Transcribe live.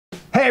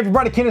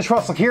everybody, Kennis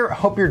here.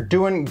 Hope you're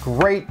doing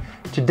great.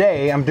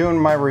 Today I'm doing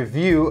my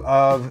review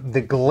of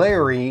the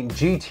Glarry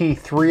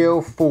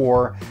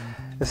GT304.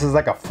 This is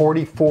like a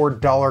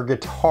 $44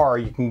 guitar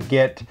you can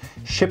get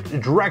shipped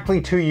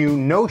directly to you,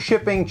 no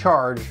shipping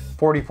charge,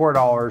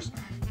 $44.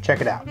 Check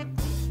it out.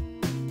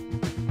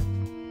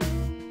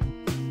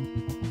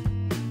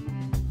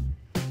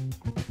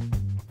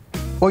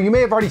 Well, you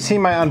may have already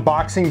seen my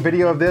unboxing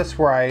video of this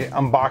where I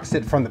unboxed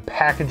it from the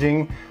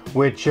packaging,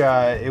 which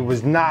it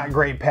was not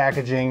great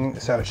packaging.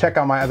 So check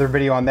out my other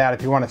video on that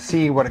if you want to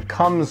see what it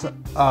comes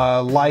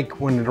like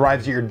when it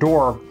arrives at your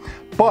door.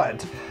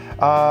 But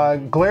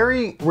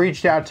Glarry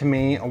reached out to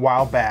me a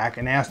while back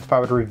and asked if I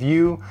would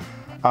review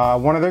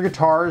one of their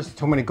guitars,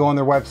 told me to go on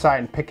their website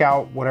and pick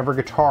out whatever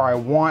guitar I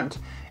want.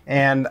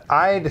 And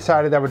I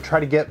decided I would try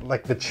to get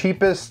like the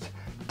cheapest,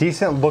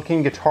 decent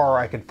looking guitar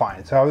I could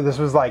find. So this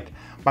was like,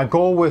 my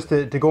goal was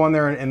to go in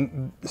there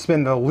and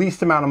spend the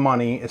least amount of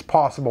money as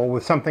possible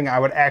with something I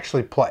would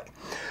actually play.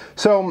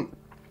 So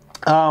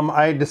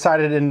I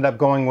decided, ended up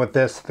going with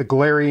this, the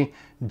Glarry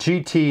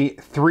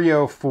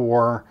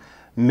GT304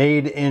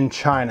 made in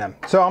China.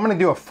 So I'm gonna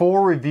do a full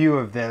review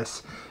of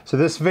this. So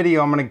this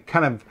video, I'm gonna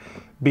kind of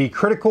be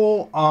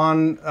critical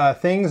on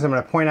things. I'm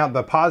gonna point out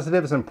the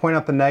positives and point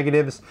out the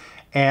negatives.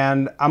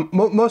 And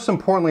most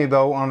importantly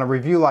though, on a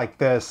review like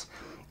this,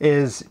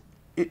 is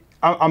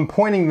I'm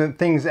pointing the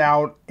things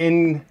out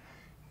in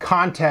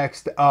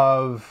context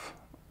of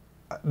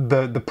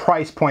the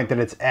price point that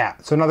it's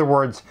at. So in other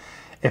words,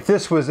 if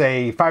this was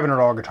a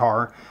 $500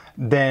 guitar,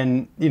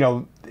 then, you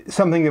know,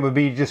 something that would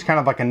be just kind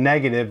of like a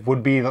negative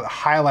would be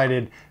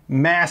highlighted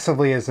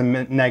massively as a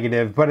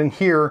negative. But in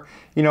here,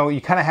 you know, you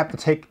kind of have to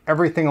take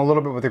everything a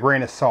little bit with a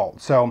grain of salt.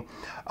 So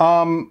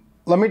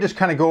let me just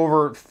kind of go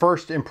over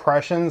first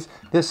impressions.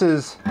 This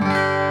is...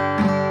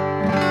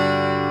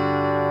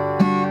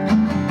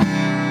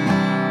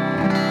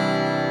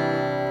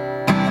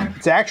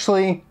 It's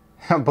actually,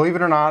 believe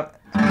it or not,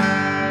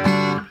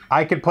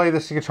 I could play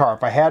this guitar.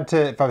 If I had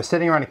to, if I was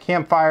sitting around a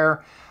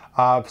campfire,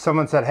 if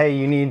someone said, hey,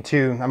 you need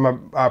to,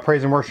 I'm a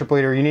praise and worship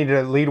leader, you need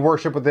to lead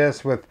worship with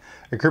this, with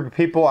a group of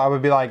people, I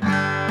would be like,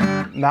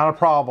 not a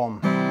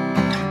problem.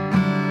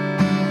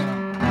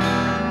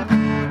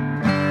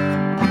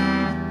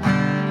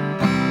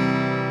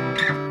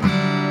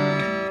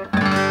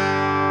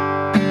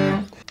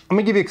 Let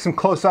me give you some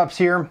close-ups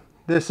here.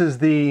 This is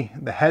the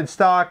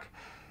headstock.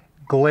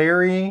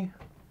 Glarry,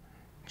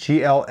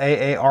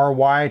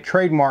 G-L-A-A-R-Y,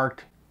 trademarked.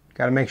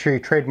 Got to make sure you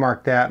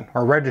trademark that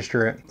or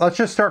register it. Let's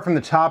just start from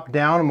the top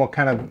down and we'll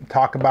kind of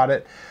talk about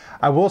it.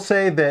 I will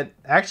say that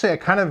actually I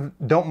kind of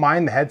don't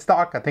mind the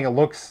headstock. I think it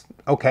looks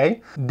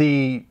okay.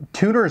 The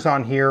tuners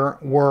on here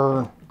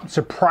were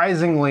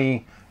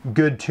surprisingly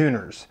good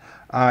tuners.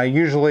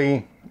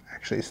 Usually,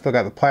 actually still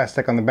got the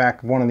plastic on the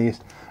back of one of these,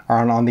 or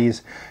on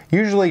these.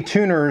 Usually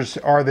tuners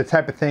are the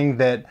type of thing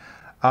that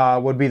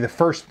would be the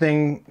first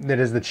thing that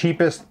is the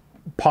cheapest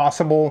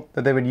possible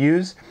that they would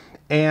use.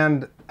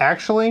 And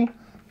actually,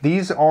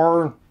 these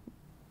are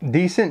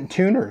decent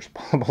tuners,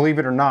 believe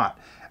it or not.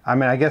 I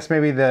mean, I guess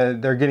maybe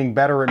they're getting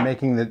better at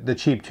making the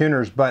cheap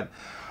tuners, but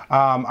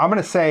I'm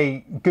gonna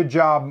say good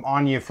job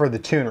on you for the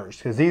tuners,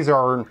 because these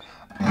are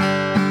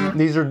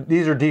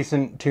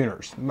decent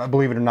tuners,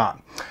 believe it or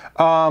not.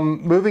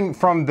 Moving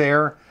from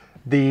there,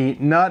 the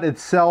nut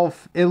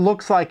itself, it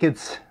looks like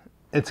it's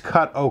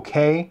cut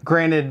okay.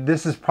 Granted,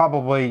 this is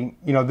probably,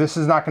 you know, this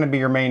is not going to be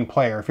your main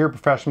player. If you're a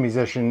professional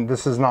musician,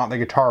 this is not the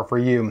guitar for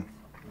you.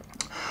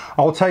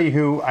 I'll tell you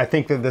who I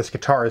think that this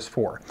guitar is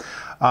for.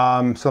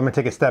 So let me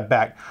take a step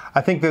back. I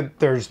think that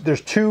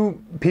there's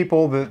two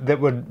people that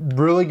would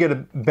really get a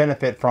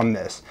benefit from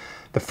this.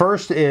 The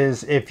first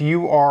is if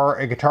you are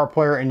a guitar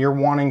player and you're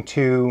wanting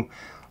to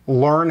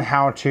learn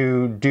how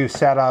to do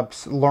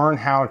setups, learn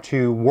how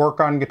to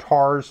work on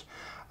guitars.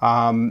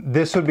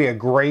 This would be a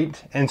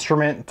great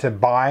instrument to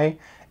buy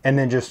and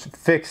then just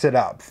fix it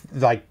up,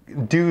 like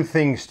do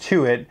things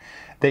to it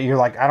that you're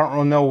like, I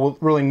don't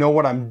really know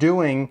what I'm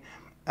doing.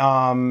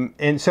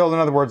 And so in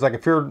other words, like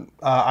if you're,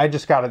 I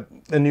just got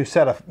a new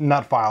set of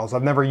nut files.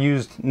 I've never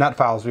used nut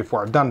files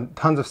before. I've done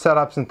tons of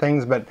setups and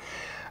things, but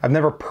I've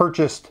never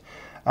purchased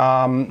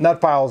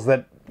nut files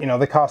that, you know,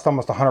 they cost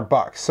almost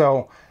 $100.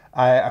 So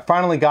I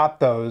finally got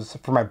those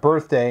for my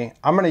birthday.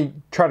 I'm gonna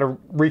try to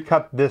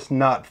recut this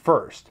nut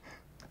first,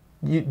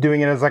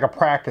 doing it as like a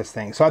practice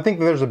thing. So I think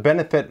that there's a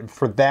benefit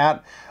for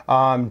that.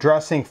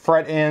 Dressing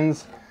fret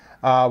ends,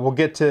 we'll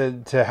get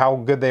to how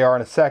good they are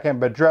in a second,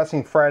 but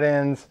dressing fret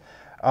ends,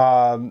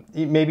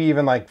 maybe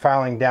even like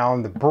filing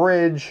down the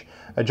bridge,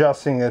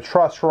 adjusting the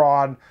truss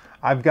rod.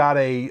 I've got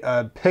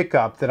a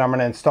pickup that I'm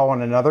gonna install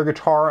in another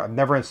guitar. I've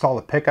never installed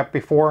a pickup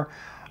before.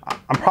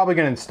 I'm probably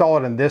gonna install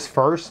it in this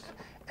first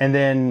and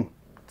then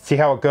see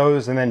how it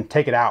goes and then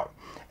take it out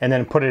and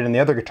then put it in the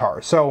other guitar.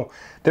 So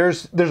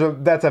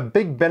that's a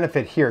big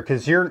benefit here,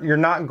 because you're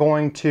not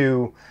going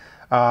to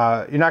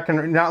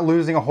You're not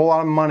losing a whole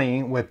lot of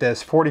money with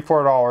this.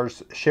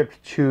 $44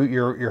 shipped to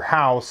your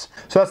house.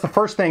 So that's the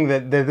first thing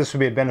that this would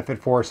be a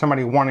benefit for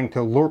somebody wanting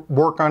to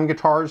work on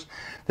guitars.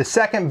 The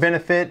second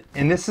benefit,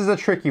 and this is a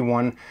tricky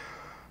one,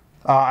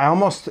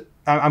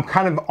 I'm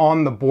kind of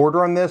on the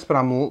border on this, but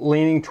I'm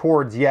leaning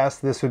towards yes,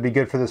 this would be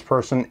good for this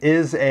person,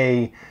 is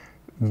a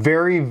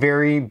very,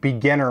 very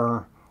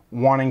beginner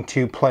wanting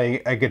to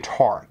play a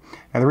guitar.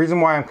 And the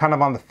reason why I'm kind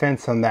of on the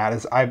fence on that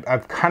is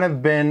I've kind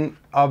of been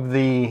of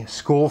the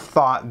school of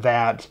thought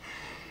that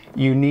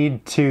you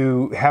need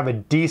to have a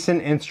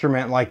decent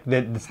instrument like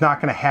that that's not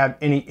going to have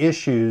any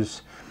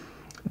issues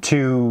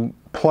to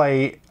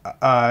play,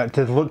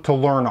 to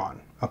learn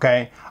on.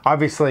 Okay,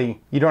 obviously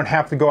you don't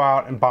have to go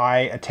out and buy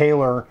a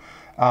Taylor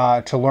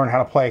to learn how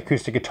to play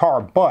acoustic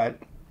guitar, but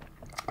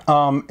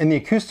in the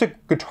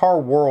acoustic guitar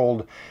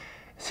world, it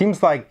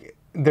seems like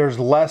there's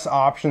less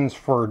options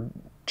for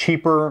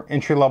cheaper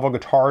entry-level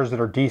guitars that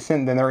are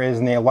decent than there is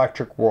in the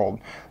electric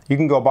world. You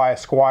can go buy a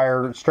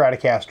Squier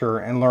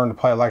Stratocaster and learn to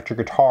play electric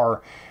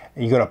guitar.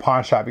 You go to a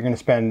pawn shop, you're going to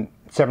spend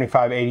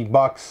 75, 80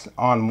 bucks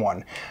on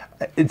one.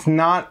 It's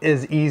not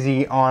as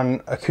easy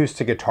on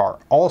acoustic guitar.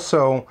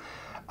 Also,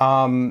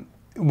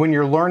 when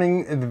you're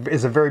learning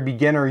as a very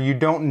beginner, you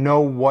don't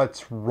know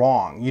what's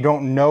wrong. You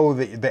don't know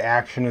that the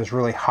action is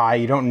really high.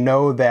 You don't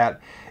know that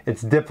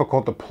it's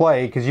difficult to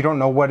play because you don't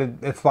know what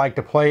it's like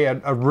to play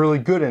a really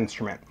good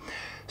instrument.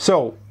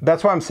 So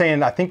that's why I'm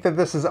saying I think that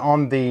this is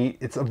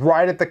it's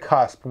right at the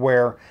cusp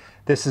where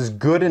this is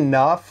good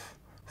enough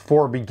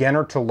for a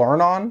beginner to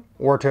learn on,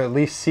 or to at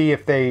least see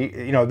if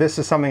this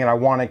is something that I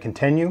want to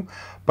continue,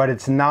 but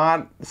it's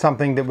not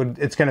something that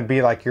it's going to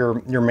be like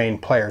your main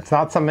player. It's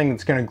not something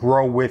that's going to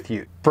grow with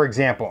you. For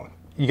example,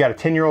 you got a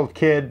 10-year-old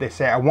kid, they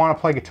say, I want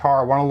to play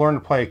guitar, I want to learn to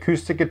play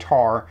acoustic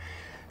guitar.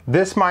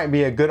 This might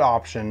be a good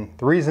option.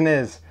 The reason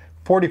is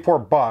 44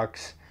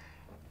 bucks.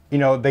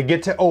 They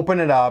get to open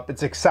it up.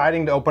 It's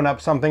exciting to open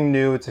up something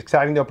new. It's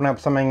exciting to open up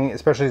something,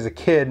 especially as a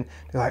kid.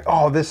 They're like,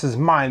 oh, this is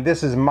mine.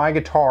 This is my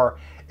guitar.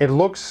 It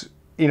looks,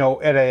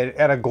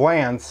 at a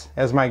glance,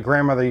 as my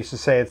grandmother used to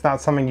say, it's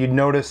not something you'd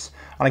notice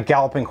on a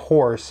galloping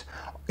horse.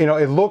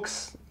 It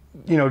looks,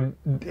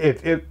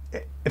 if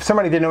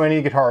somebody didn't know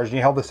any guitars and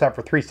you held this up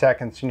for 3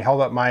 seconds and you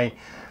held up my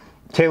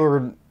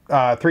Taylor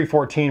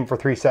 314 for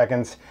 3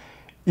 seconds,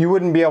 you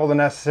wouldn't be able to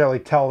necessarily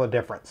tell the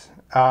difference.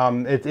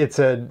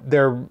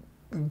 They're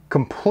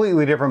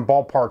completely different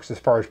ballparks as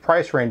far as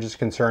price range is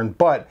concerned,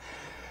 but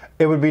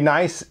it would be a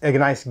nice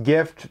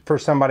gift for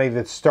somebody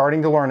that's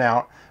starting to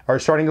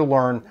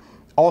learn.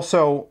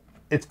 Also,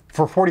 it's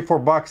for 44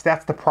 bucks.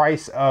 That's the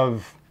price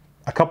of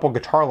a couple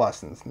guitar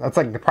lessons. That's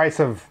like the price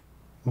of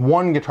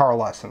one guitar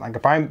lesson. Like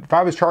if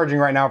I was charging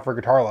right now for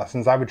guitar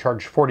lessons, I would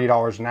charge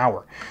 $40 an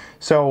hour.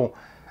 So,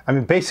 I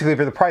mean, basically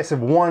for the price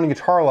of one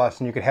guitar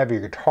lesson, you could have your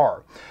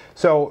guitar.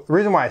 So the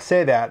reason why I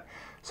say that,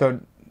 so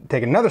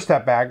take another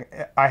step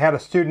back, I had a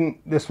student,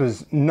 this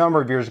was a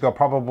number of years ago,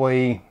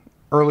 probably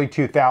early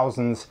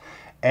 2000s,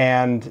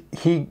 and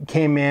he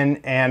came in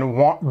and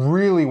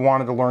really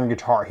wanted to learn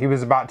guitar. He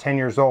was about 10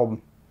 years old,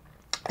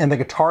 and the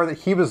guitar that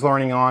he was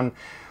learning on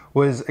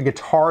was a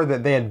guitar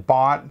that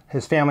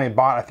his family had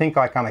bought, I think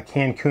like on a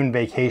Cancun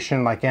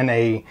vacation, like in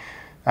a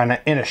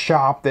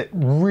shop that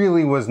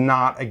really was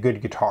not a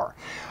good guitar.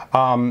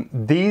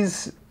 He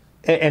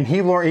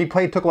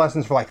took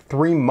lessons for like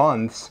 3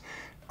 months,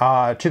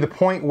 to the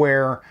point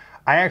where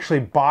I actually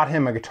bought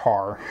him a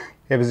guitar.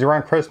 It was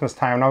around Christmas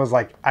time, and I was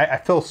like, I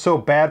feel so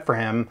bad for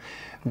him.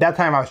 At that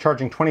time I was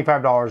charging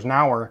 $25 an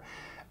hour,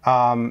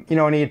 and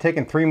he had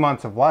taken 3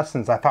 months of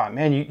lessons. I thought,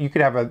 man, you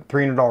could have a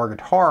 $300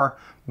 guitar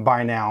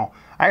by now.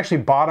 I actually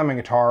bought him a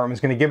guitar and was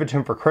going to give it to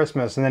him for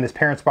Christmas, and then his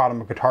parents bought him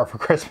a guitar for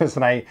Christmas,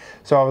 so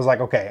I was like,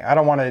 okay, I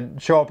don't want to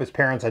show up his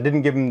parents. I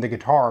didn't give him the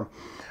guitar.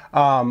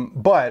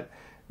 But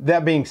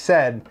that being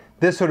said,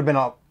 this would have been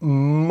a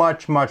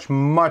much, much,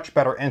 much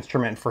better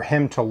instrument for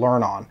him to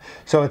learn on.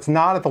 So it's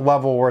not at the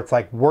level where it's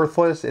like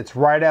worthless. It's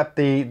right at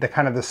the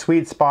kind of the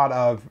sweet spot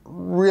of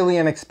really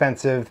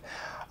inexpensive,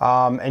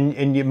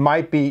 and you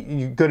might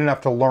be good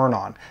enough to learn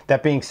on.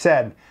 That being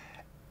said,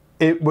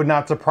 it would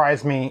not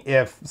surprise me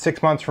if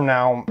 6 months from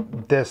now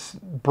this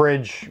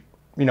bridge,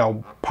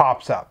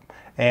 pops up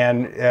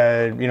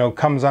and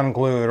comes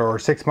unglued, or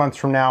 6 months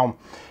from now,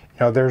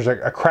 there's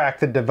a crack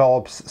that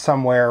develops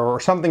somewhere, or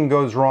something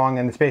goes wrong,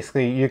 and it's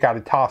basically you got to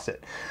toss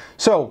it.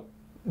 So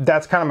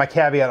that's kind of my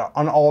caveat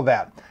on all of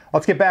that.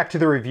 Let's get back to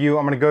the review.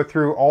 I'm going to go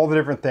through all the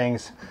different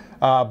things,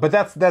 but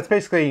that's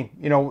basically,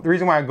 the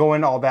reason why I go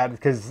into all that is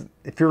because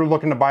if you're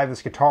looking to buy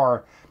this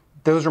guitar,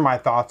 those are my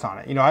thoughts on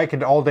it. I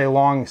could all day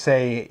long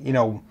say,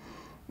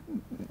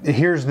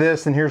 here's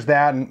this and here's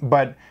that,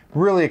 but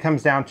really it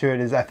comes down to it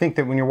is I think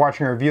that when you're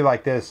watching a review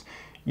like this,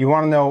 you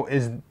want to know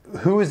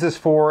who is this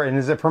for, and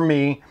is it for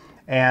me?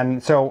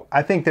 And so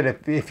I think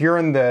that if you're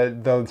in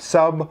the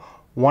sub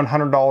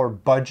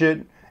 $100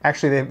 budget,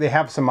 actually they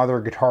have some other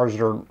guitars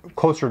that are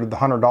closer to the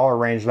 $100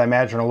 range that I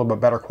imagine are a little bit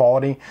better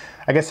quality.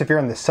 I guess if you're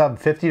in the sub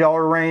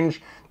 $50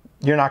 range,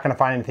 you're not going to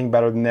find anything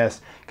better than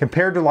this.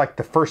 Compared to like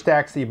the first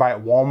stacks that you buy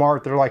at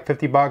Walmart, they're like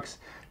 50 bucks.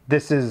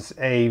 This is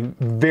a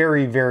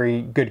very,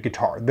 very good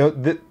guitar.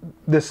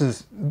 This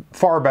is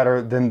far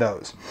better than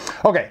those.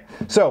 Okay,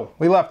 so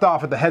we left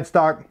off at the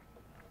headstock.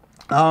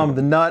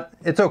 The nut,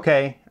 it's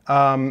okay.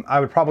 I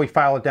would probably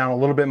file it down a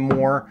little bit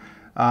more.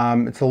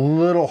 It's a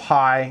little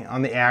high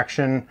on the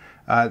action.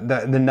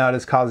 The nut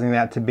is causing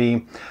that to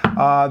be.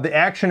 The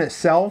action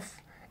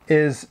itself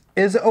is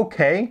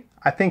okay.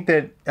 I think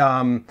that,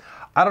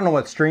 I don't know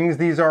what strings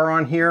these are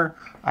on here.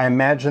 I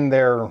imagine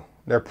they're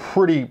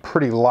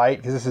pretty light,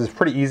 because this is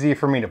pretty easy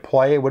for me to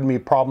play. It wouldn't be a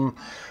problem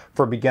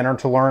for a beginner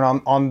to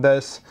learn on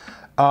this.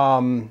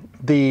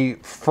 The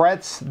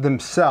frets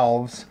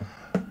themselves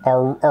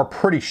are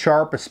pretty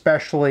sharp,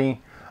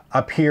 especially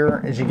up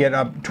here as you get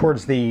up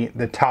towards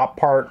the top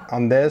part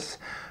on this.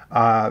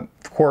 Of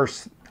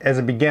course, as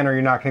a beginner,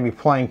 you're not going to be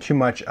playing too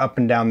much up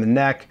and down the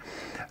neck.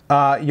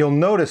 You'll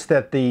notice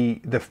that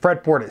the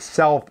fretboard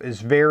itself is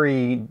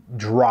very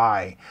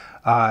dry,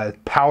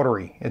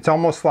 powdery. It's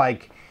almost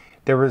like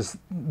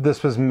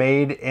this was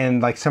made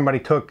and like somebody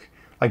took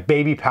like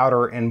baby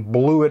powder and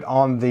blew it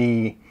on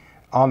the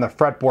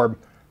fretboard.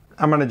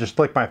 I'm gonna just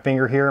lick my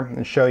finger here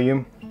and show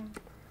you,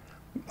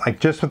 like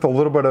just with a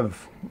little bit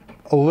of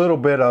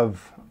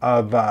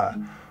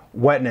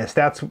wetness.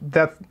 That's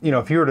you know,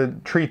 if you were to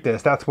treat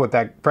this, that's what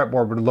that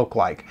fretboard would look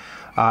like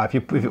if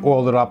you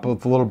oiled it up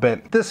with a little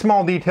bit. The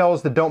small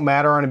details that don't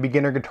matter on a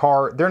beginner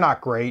guitar, they're not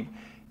great.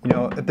 You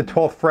know, at the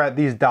 12th fret,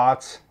 these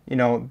dots, you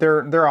know,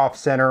 they're off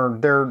center.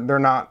 They're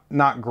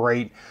not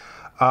great.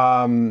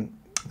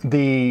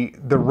 The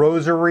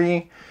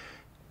rosary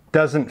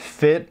doesn't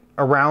fit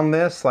around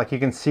this. Like you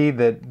can see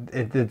that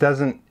it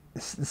doesn't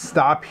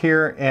stop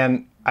here,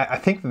 and I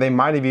think they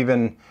might have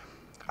even,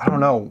 I don't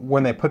know,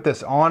 when they put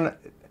this on,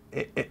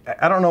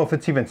 I don't know if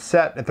it's even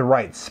set at the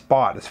right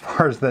spot as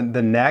far as the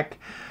neck,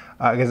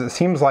 because it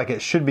seems like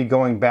it should be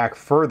going back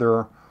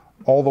further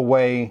all the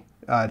way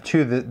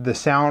to the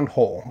sound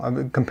hole.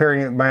 I'm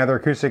comparing my other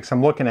acoustics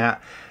I'm looking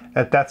at,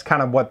 that's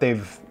kind of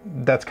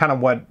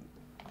what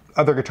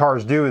other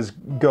guitars do, is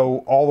go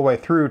all the way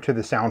through to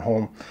the sound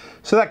hole.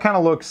 So that kind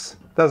of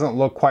doesn't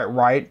look quite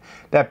right.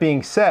 That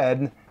being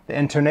said, the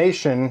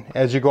intonation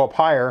as you go up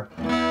higher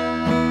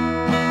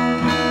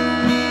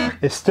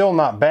is still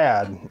not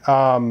bad.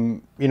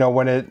 You know,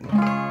 when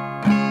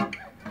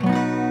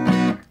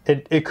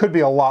it could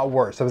be a lot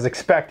worse. I was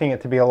expecting it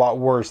to be a lot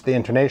worse, the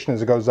intonation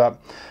as it goes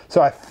up.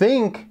 So I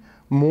think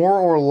more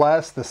or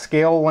less the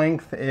scale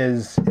length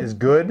is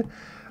good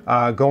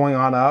going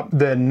on up.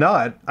 The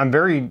nut, I'm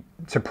very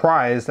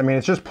surprised. I mean,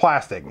 it's just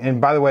plastic. And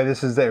by the way,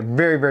 this is a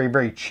very, very,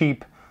 very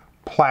cheap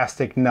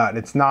plastic nut.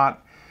 It's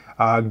not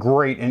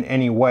great in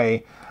any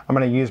way. I'm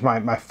gonna use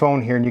my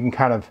phone here, and you can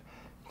kind of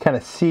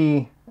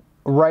see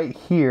right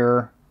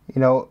here,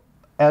 you know,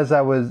 you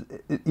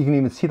can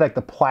even see like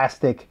the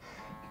plastic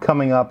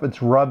coming up.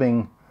 It's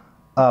rubbing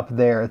up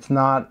there. It's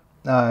not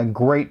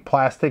great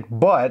plastic,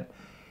 but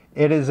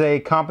it is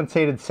a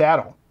compensated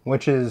saddle,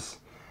 which is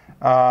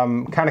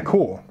kind of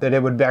cool that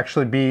it would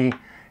actually be,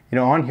 you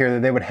know, on here,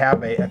 that they would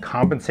have a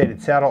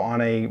compensated saddle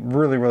on a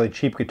really, really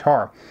cheap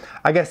guitar.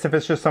 I guess if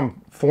it's just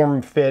some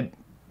form fit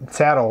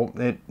saddle,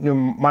 you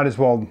might as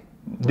well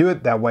do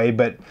it that way.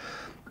 But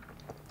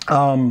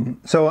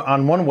so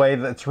on one way,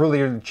 that's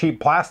really cheap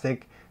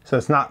plastic, so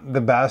it's not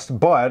the best,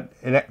 but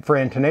for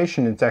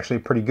intonation, it's actually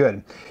pretty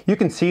good. You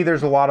can see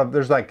there's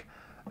like,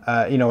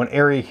 you know, an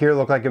area here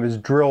looked like it was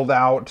drilled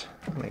out.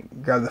 Let me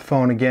grab the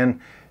phone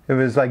again. It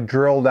was like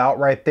drilled out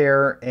right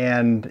there,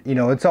 and you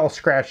know, it's all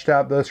scratched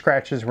up. Those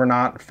scratches were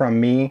not from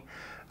me.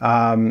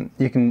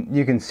 You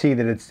can see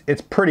that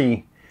it's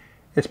pretty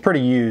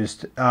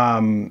used.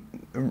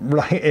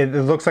 It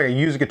looks like a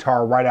used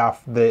guitar right out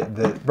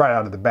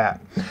of the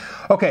bat.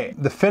 Okay,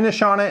 the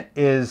finish on it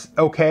is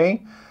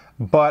okay,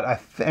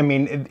 but I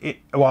mean,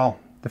 well,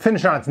 the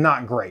finish on it's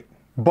not great.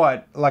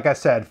 But like I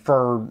said,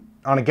 on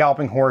a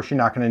galloping horse, you're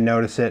not going to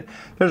notice it.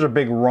 There's a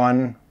big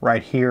run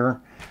right here.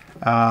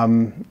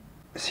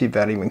 See if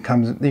that even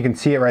comes. You can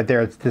see it right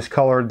there. It's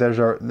discolored. There's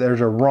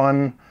a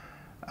run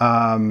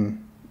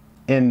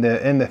in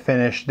the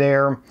finish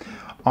there.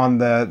 On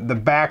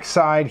the back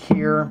side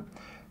here,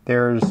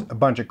 there's a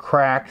bunch of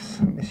cracks.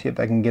 Let me see if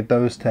I can get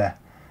those to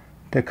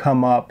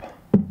come up.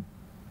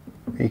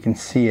 You can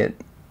see it.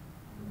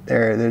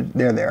 There.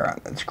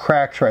 There's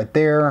cracks right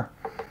there.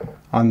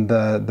 On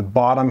the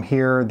bottom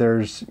here,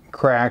 there's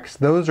cracks.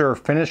 Those are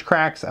finish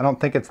cracks. I don't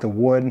think it's the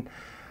wood.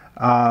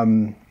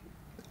 Again,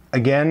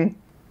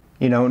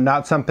 you know,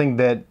 not something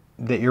that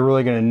you're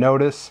really going to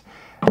notice.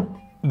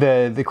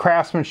 The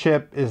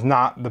craftsmanship is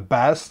not the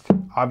best,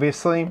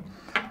 obviously.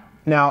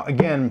 Now,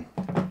 again,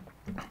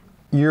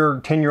 your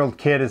 10-year-old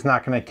kid is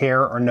not going to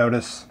care or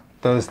notice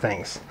those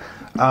things.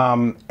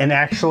 And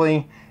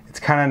actually, it's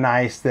kind of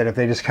nice that if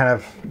they just kind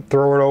of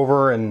throw it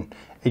over and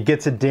it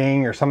gets a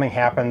ding or something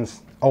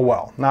happens, oh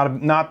well,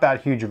 not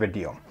that huge of a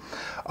deal.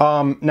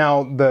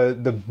 Now,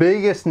 the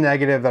biggest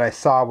negative that I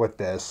saw with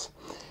this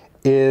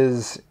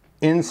is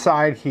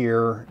inside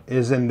here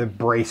is in the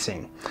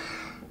bracing.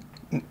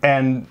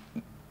 And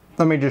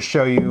let me just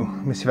show you,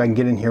 let me see if I can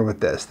get in here with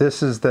this.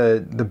 This is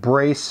the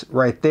brace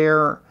right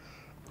there,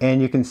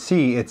 and you can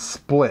see it's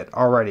split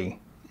already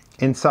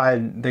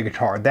inside the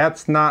guitar.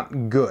 That's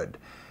not good.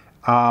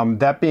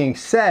 That being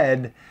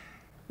said,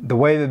 the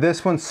way that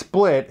this one's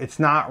split, it's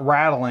not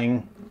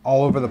rattling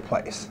all over the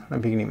place. I don't know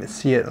if you can even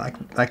see it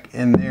like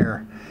in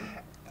there.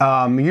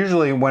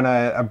 Usually when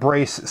a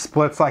brace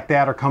splits like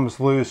that or comes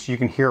loose, you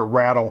can hear it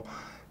rattle.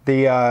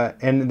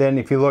 And then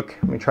if you look,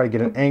 let me try to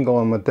get an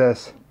angle in with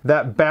this.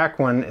 That back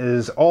one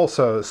is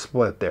also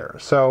split there.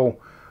 So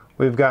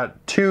we've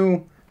got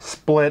two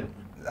split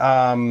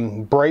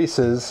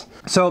braces.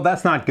 So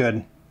that's not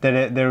good,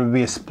 that there would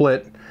be a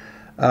split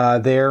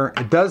there.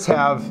 It does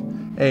have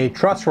a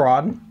truss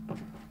rod,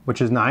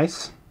 which is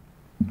nice.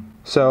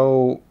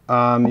 So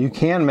you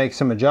can make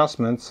some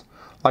adjustments.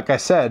 Like I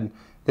said,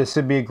 this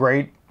would be a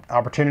great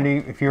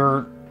opportunity if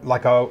you're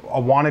like a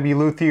wannabe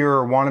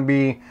luthier or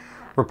wannabe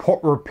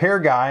repair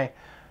guy.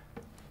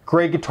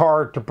 Great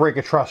guitar to break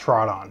a truss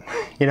rod on.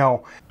 You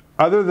know,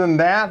 other than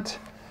that,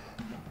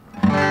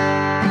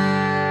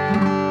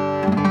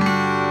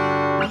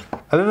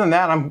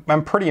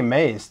 I'm pretty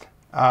amazed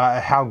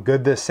at how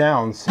good this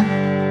sounds.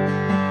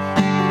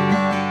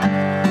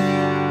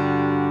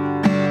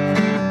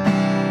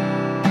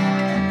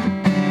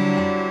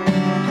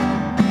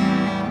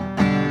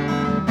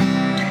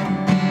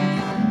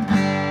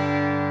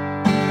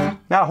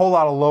 Not a whole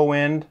lot of low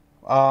end,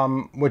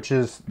 which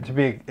is to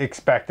be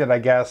expected, I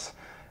guess.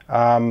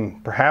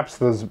 Perhaps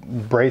those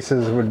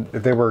braces would,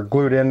 if they were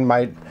glued in,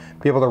 might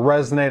be able to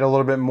resonate a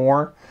little bit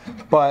more,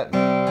 but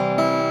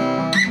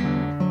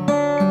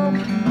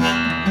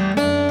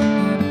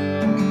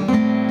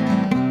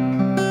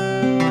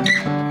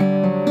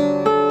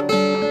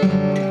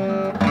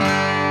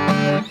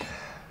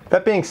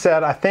that being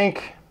said, I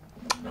think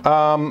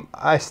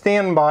I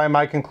stand by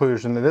my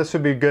conclusion that this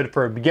would be good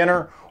for a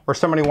beginner or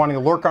somebody wanting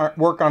to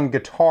work on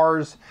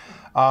guitars.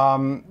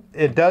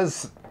 It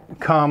does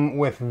come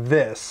with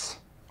this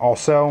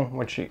also,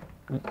 which I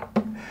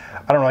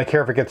don't really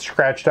care if it gets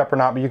scratched up or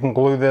not, but you can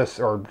glue this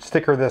or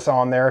sticker this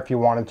on there if you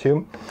wanted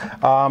to.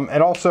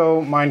 And also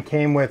mine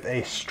came with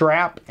a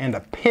strap and a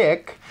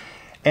pick,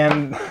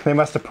 and they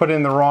must have put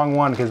in the wrong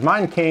one because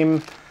mine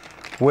came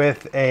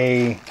with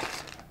a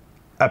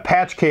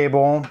patch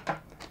cable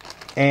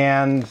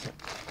and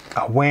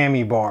a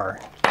whammy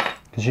bar,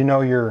 because you know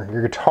your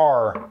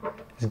guitar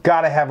has got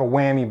to have a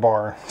whammy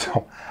bar.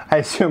 So I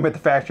assume at the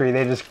factory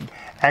they just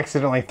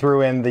accidentally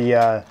threw in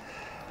the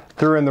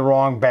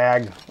wrong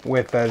bag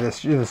with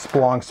this. This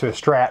belongs to a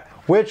Strat,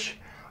 which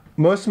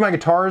most of my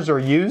guitars are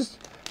used,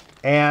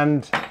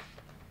 and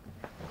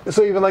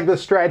so even like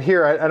this Strat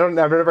here, I've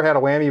never had a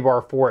whammy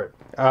bar for it.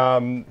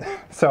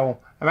 So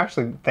I'm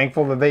actually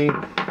thankful that they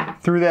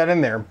threw that in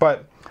there.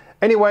 But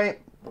anyway,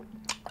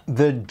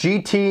 the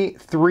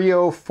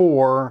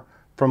GT304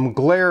 from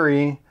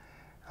Glarry,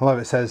 I love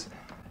it, says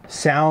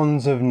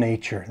Sounds of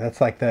Nature. That's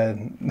like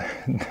the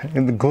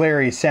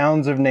Glarry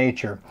Sounds of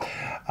Nature.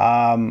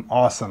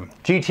 Awesome.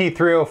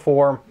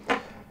 GT304.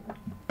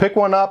 Pick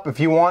one up if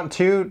you want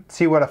to,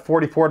 see what a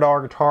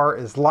 $44 guitar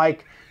is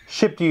like.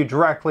 Shipped to you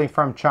directly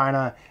from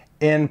China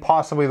in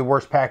possibly the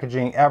worst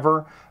packaging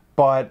ever,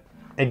 but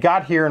it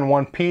got here in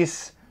one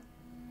piece,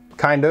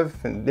 kind of.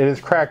 It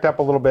is cracked up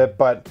a little bit,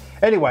 but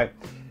anyway,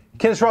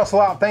 Kennis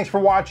Russell out. Thanks for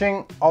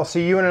watching. I'll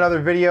see you in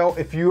another video.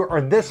 If you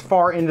are this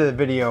far into the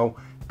video,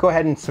 go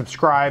ahead and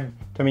subscribe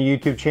to my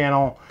YouTube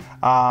channel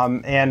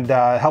and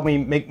help me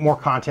make more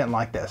content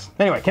like this.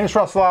 Anyway, Kennis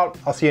Russell out.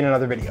 I'll see you in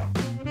another video.